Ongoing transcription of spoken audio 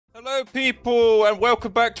Hello people, and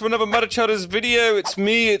welcome back to another MudderChudders video. It's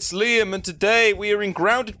me, it's Liam, and today we are in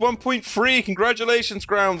Grounded 1.3. Congratulations,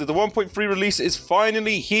 Grounded. The 1.3 release is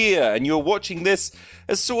finally here, and you're watching this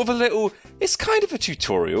as sort of a little... It's kind of a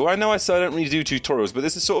tutorial. I know I said I don't really do tutorials, but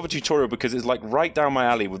this is sort of a tutorial because it's like right down my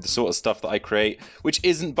alley with the sort of stuff that I create, which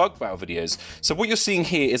isn't bug battle videos. So what you're seeing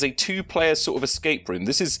here is a two-player sort of escape room.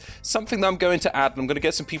 This is something that I'm going to add, and I'm going to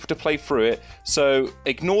get some people to play through it. So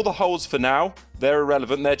ignore the holes for now. They're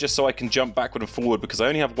irrelevant. They're just so I can jump backward and forward because I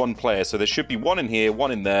only have one player. So there should be one in here, one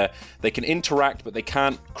in there. They can interact, but they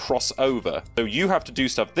can't cross over. So you have to do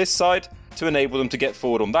stuff this side to enable them to get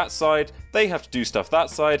forward on that side. They have to do stuff that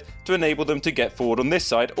side to enable them to get forward on this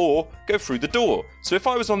side or go through the door. So if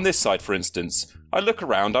I was on this side, for instance, I look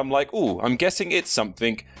around, I'm like, ooh, I'm guessing it's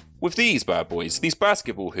something with these bad boys, these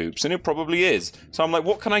basketball hoops, and it probably is. So I'm like,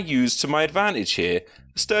 what can I use to my advantage here?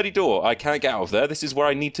 A sturdy door, I can't get out of there. This is where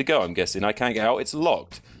I need to go, I'm guessing. I can't get out, it's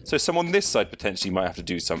locked. So someone this side potentially might have to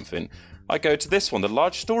do something. I go to this one, the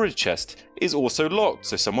large storage chest is also locked.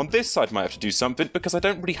 So someone this side might have to do something because I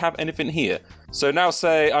don't really have anything here. So now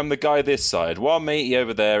say I'm the guy this side. While matey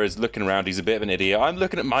over there is looking around, he's a bit of an idiot. I'm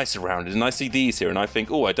looking at my surroundings and I see these here and I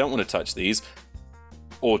think, oh, I don't want to touch these.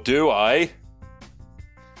 Or do I?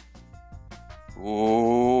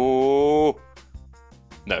 Ooh.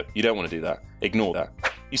 No, you don't want to do that. Ignore that.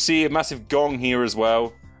 You see a massive gong here as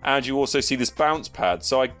well, and you also see this bounce pad.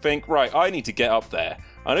 So I think, right, I need to get up there.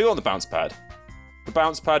 I know you're on the bounce pad. The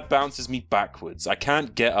bounce pad bounces me backwards. I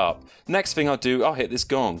can't get up. Next thing I'll do, I'll hit this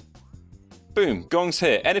gong. Boom, gong's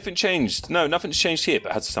here. Anything changed? No, nothing's changed here,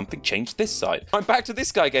 but has something changed this side? I'm back to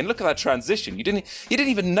this guy again. Look at that transition. You didn't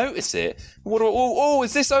even notice it. Oh,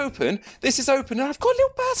 is this open? This is open, and I've got a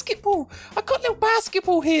little basketball. I've got a little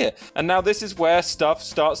basketball here. And now this is where stuff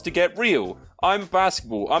starts to get real. I'm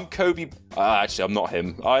basketball. I'm Kobe. Actually, I'm not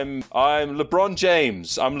him. I'm LeBron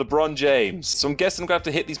James. I'm LeBron James. So I'm guessing I'm going to have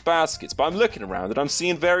to hit these baskets. But I'm looking around and I'm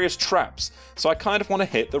seeing various traps. So I kind of want to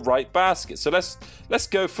hit the right basket. So let's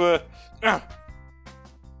go for...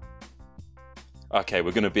 Okay,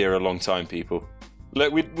 we're going to be here a long time, people.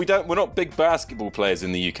 Look, we're not big basketball players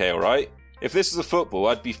in the UK, all right? If this was a football,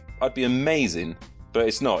 I'd be amazing. But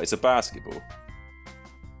it's not. It's a basketball.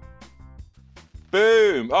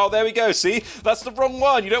 Boom! Oh, there we go, see? That's the wrong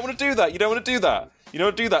one! You don't want to do that! You don't want to do that! You don't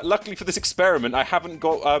want to do that! Luckily for this experiment, I haven't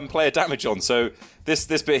got player damage on, so this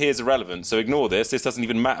bit here is irrelevant, so ignore this. This doesn't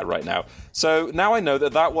even matter right now. So now I know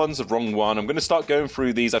that that one's the wrong one. I'm going to start going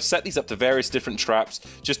through these. I've set these up to various different traps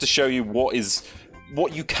just to show you what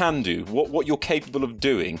you can do, what you're capable of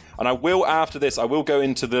doing. And I will, after this, I will go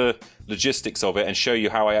into the logistics of it and show you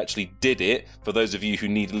how I actually did it, for those of you who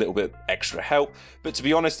need a little bit extra help. But to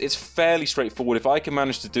be honest, it's fairly straightforward. If I can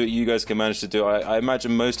manage to do it, you guys can manage to do it. I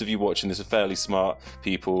imagine most of you watching this are fairly smart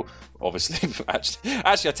people, obviously. Actually,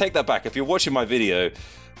 I take that back. If you're watching my video,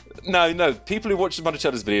 no, people who watch the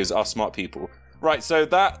MudderChudders videos are smart people. Right, so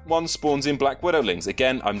that one spawns in Black Widowlings.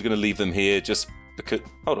 Again, I'm going to leave them here just because...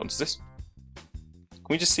 Hold on, does this...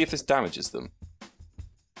 Can we just see if this damages them?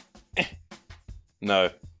 No,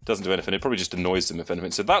 doesn't do anything. It probably just annoys them, if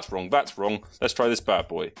anything. So that's wrong, that's wrong. Let's try this bad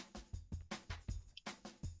boy.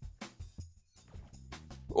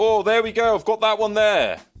 Oh, there we go. I've got that one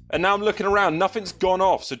there. And now I'm looking around. Nothing's gone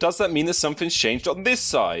off. So does that mean that something's changed on this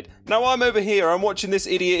side? Now I'm over here. I'm watching this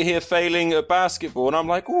idiot here failing at basketball. And I'm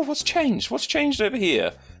like, oh, what's changed? What's changed over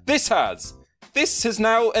here? This has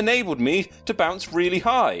now enabled me to bounce really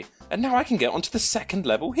high. And now I can get onto the second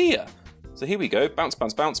level here. So here we go. Bounce,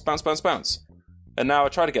 bounce, bounce, bounce, bounce, bounce. And now I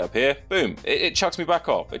try to get up here. Boom. It chucks me back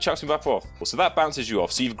off. It chucks me back off. So that bounces you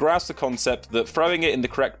off. So you've grasped the concept that throwing it in the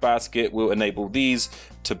correct basket will enable these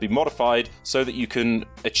to be modified so that you can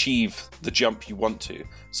achieve the jump you want to.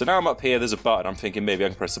 So now I'm up here. There's a button. I'm thinking maybe I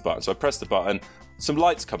can press the button. So I press the button. Some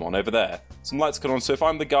lights come on over there. Some lights come on. So if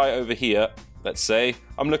I'm the guy over here, let's say,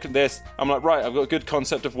 I'm looking at this, I'm like, right, I've got a good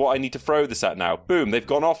concept of what I need to throw this at now. Boom, they've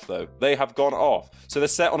gone off though. They have gone off. So they're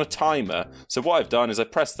set on a timer. So what I've done is I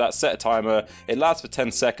pressed that, set a timer, it lasts for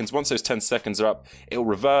 10 seconds. Once those 10 seconds are up, it'll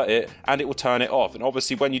revert it and it will turn it off. And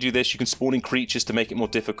obviously when you do this, you can spawn in creatures to make it more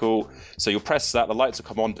difficult. So you'll press that, the lights will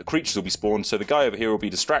come on, the creatures will be spawned, so the guy over here will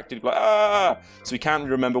be distracted, like, ah! So he can't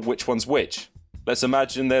remember which one's which. Let's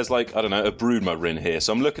imagine there's like, I don't know, a broodmother in here.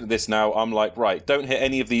 So I'm looking at this now, I'm like, right, don't hit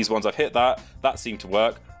any of these ones. I've hit that. That seemed to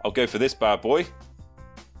work. I'll go for this bad boy.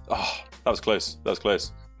 Oh, that was close. That was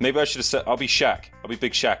close. Maybe I should have said, I'll be Shaq. I'll be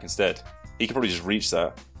Big Shaq instead. He could probably just reach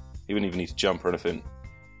that. He wouldn't even need to jump or anything.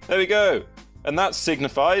 There we go. And that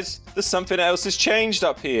signifies that something else has changed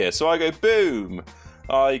up here. So I go boom.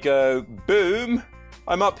 I go boom.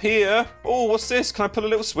 I'm up here. Oh, what's this? Can I pull a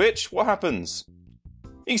little switch? What happens?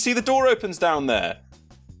 You can see the door opens down there.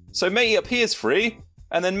 So matey up here is free,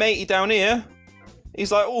 and then matey down here,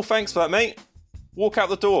 he's like, oh, thanks for that, mate. Walk out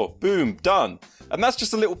the door. Boom, done. And that's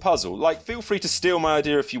just a little puzzle. Like, feel free to steal my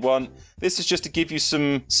idea if you want. This is just to give you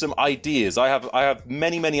some ideas. I have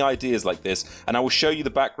many ideas like this, and I will show you the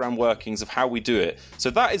background workings of how we do it. So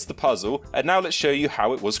that is the puzzle, and now let's show you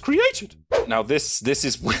how it was created. Now this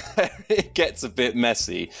is where it gets a bit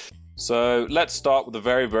messy. So let's start with the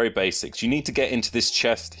very basics. You need to get into this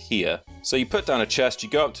chest here. So you put down a chest, you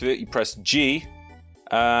go up to it, you press G,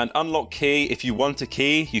 and unlock key. If you want a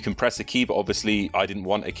key, you can press a key, but obviously I didn't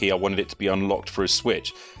want a key. I wanted it to be unlocked for a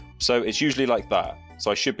switch. So it's usually like that. So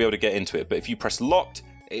I should be able to get into it. But if you press locked,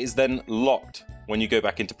 it is then locked when you go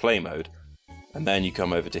back into play mode. And then you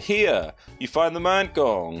come over to here. You find the man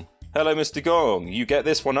Gong. Hello, Mr. Gong. You get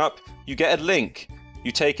this one up. You get a link.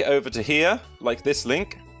 You take it over to here, like this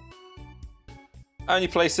link. And you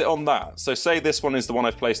place it on that. So say this one is the one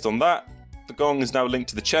I've placed on that. The gong is now linked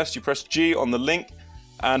to the chest. You press G on the link.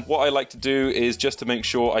 And what I like to do is just to make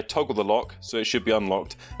sure I toggle the lock, so it should be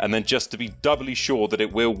unlocked, and then just to be doubly sure that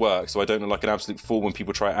it will work, so I don't look like an absolute fool when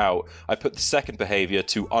people try it out, I put the second behavior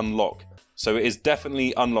to unlock. So it is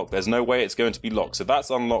definitely unlocked. There's no way it's going to be locked. So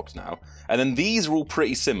that's unlocked now. And then these are all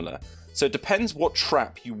pretty similar. So it depends what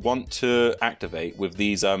trap you want to activate with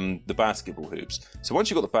these, the basketball hoops. So once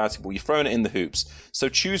you've got the basketball, you're throwing it in the hoops. So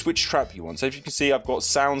choose which trap you want. So if you can see, I've got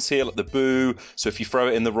sounds here, like the boo. So if you throw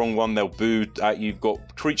it in the wrong one, they'll boo at you. You've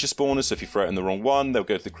got creature spawners. So if you throw it in the wrong one, they'll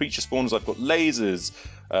go to the creature spawners. I've got lasers.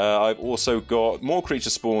 I've also got more creature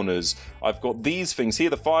spawners. I've got these things here,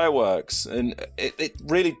 the fireworks, and it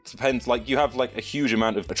really depends. Like, you have like a huge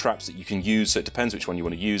amount of traps that you can use, so it depends which one you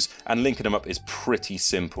want to use, and linking them up is pretty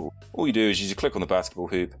simple. All you do is you click on the basketball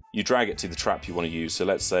hoop, you drag it to the trap you want to use. So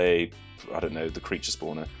let's say, I don't know, the creature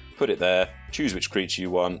spawner. Put it there, choose which creature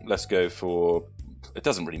you want. Let's go for, it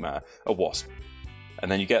doesn't really matter, a wasp. And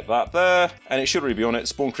then you get that there, and it should really be on it,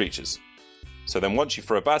 spawn creatures. So then once you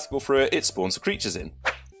throw a basketball through it, it spawns the creatures in.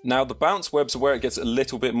 Now the bounce webs are where it gets a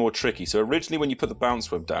little bit more tricky. So originally when you put the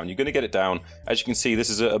bounce web down, you're going to get it down. As you can see, this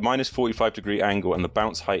is a minus 45-degree angle and the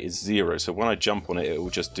bounce height is 0. So when I jump on it, it will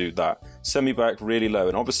just do that. Send me back really low.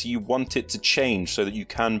 And obviously you want it to change so that you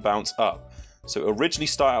can bounce up. So originally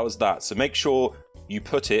start out as that. So make sure you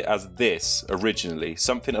put it as this originally.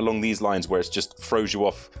 Something along these lines where it just throws you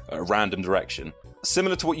off a random direction.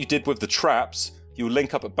 Similar to what you did with the traps, you'll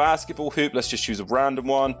link up a basketball hoop. Let's just choose a random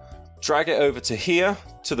one. Drag it over to here,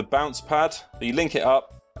 to the bounce pad. You link it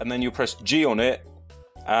up, and then you'll press G on it.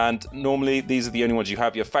 And normally, these are the only ones you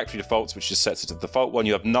have. You have factory defaults, which just sets it to the default one.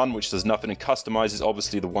 You have none, which does nothing, and customize is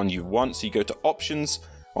obviously the one you want. So you go to options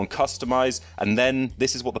on customize, and then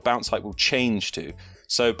this is what the bounce height will change to.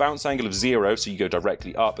 So bounce angle of 0, so you go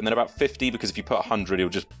directly up, and then about 50, because if you put 100, it'll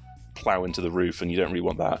just plow into the roof, and you don't really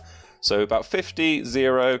want that. So about 50,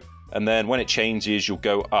 0, and then when it changes, you'll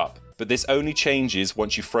go up. But this only changes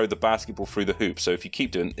once you throw the basketball through the hoop. So if you keep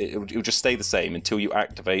doing it, it'll just stay the same until you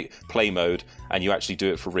activate play mode and you actually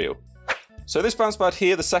do it for real. So this bounce pad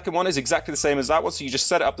here, the second one, is exactly the same as that one. So you just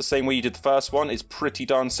set it up the same way you did the first one. It's pretty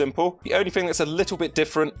darn simple. The only thing that's a little bit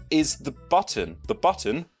different is the button. The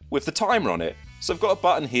button with the timer on it. So I've got a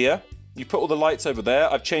button here. You put all the lights over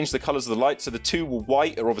there. I've changed the colors of the lights. So the two were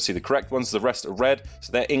white are obviously the correct ones. The rest are red.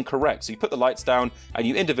 So they're incorrect. So you put the lights down and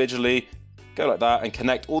you individually go like that and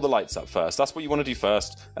connect all the lights up first. That's what you want to do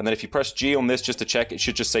first. And then if you press G on this just to check, it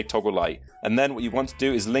should just say toggle light. And then what you want to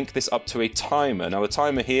do is link this up to a timer. Now the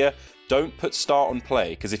timer here, don't put start on play,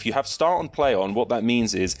 because if you have start on play on, what that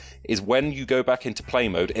means is when you go back into play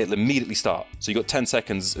mode, it'll immediately start. So you got 10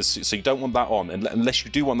 seconds, so you don't want that on, unless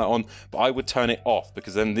you do want that on, but I would turn it off,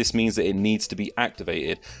 because then this means that it needs to be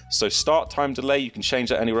activated. So start time delay, you can change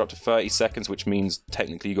that anywhere up to 30 seconds, which means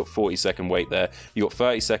technically you got 40-second wait there. You got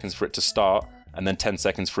 30 seconds for it to start, and then 10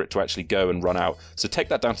 seconds for it to actually go and run out. So take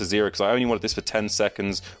that down to 0, because I only wanted this for 10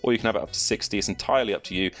 seconds, or you can have it up to 60. It's entirely up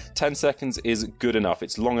to you. 10 seconds is good enough.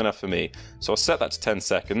 It's long enough for me. So I'll set that to 10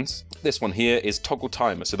 seconds. This one here is toggle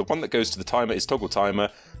timer. So the one that goes to the timer is toggle timer.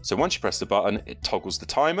 So once you press the button, it toggles the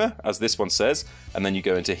timer, as this one says, and then you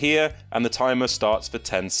go into here, and the timer starts for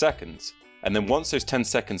 10 seconds. And then once those 10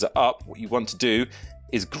 seconds are up, what you want to do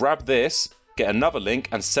is grab this, get another link,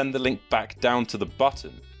 and send the link back down to the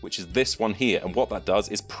button, which is this one here. And what that does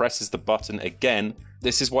is presses the button again.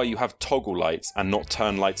 This is why you have toggle lights and not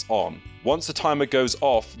turn lights on. Once the timer goes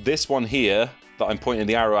off, this one here that I'm pointing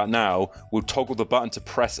the arrow at now will toggle the button to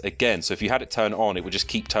press again. So if you had it turn on, it would just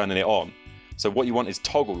keep turning it on. So what you want is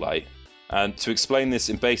toggle light. And to explain this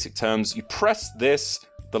in basic terms, you press this,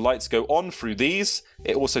 the lights go on through these.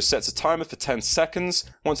 It also sets a timer for 10 seconds.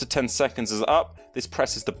 Once the 10 seconds is up, this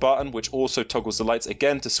presses the button, which also toggles the lights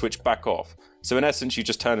again to switch back off. So in essence, you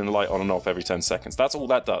just turn the light on and off every 10 seconds. That's all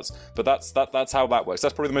that does. But that's how that works.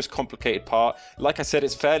 That's probably the most complicated part. Like I said,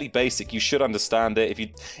 it's fairly basic. You should understand it.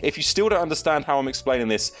 If you still don't understand how I'm explaining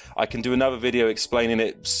this, I can do another video explaining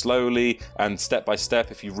it slowly and step by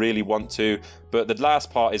step if you really want to. But the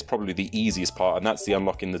last part is probably the easiest part, and that's the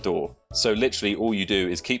unlocking the door. So literally all you do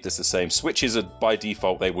is keep this the same. Switches are by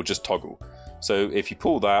default, they will just toggle. So if you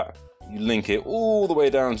pull that, you link it all the way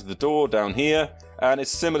down to the door down here, and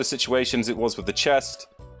it's similar situation as it was with the chest.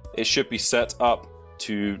 It should be set up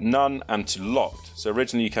to none and to locked. So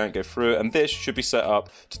originally you can't go through it, and this should be set up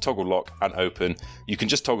to toggle lock and open. You can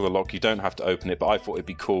just toggle the lock, you don't have to open it, but I thought it'd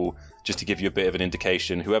be cool just to give you a bit of an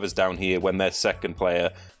indication. Whoever's down here, when their second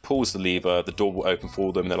player pulls the lever, the door will open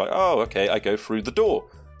for them. They're like, oh, okay, I go through the door.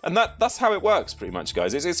 And that's how it works pretty much,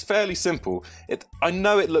 guys. It's fairly simple. I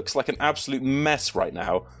know it looks like an absolute mess right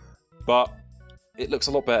now, but it looks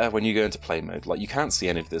a lot better when you go into play mode. Like, you can't see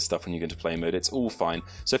any of this stuff when you go into play mode. It's all fine.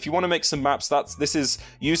 So if you want to make some maps,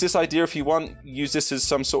 use this idea if you want. Use this as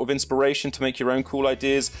some sort of inspiration to make your own cool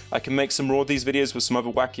ideas. I can make some more of these videos with some other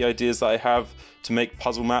wacky ideas that I have to make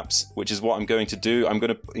puzzle maps, which is what I'm going to do. I'm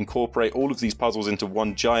going to incorporate all of these puzzles into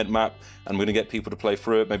one giant map, and I'm going to get people to play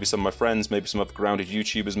through it. Maybe some of my friends, maybe some other grounded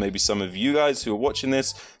YouTubers, maybe some of you guys who are watching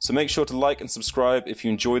this. So make sure to like and subscribe if you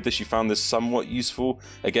enjoyed this, you found this somewhat useful.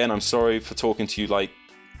 Again, I'm sorry for talking to you like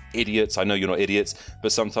idiots. I know you're not idiots,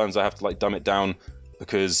 but sometimes I have to like dumb it down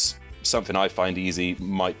because something I find easy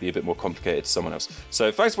might be a bit more complicated to someone else.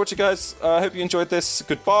 So thanks for watching, guys. I hope you enjoyed this.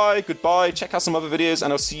 Goodbye, goodbye. Check out some other videos,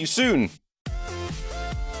 and I'll see you soon.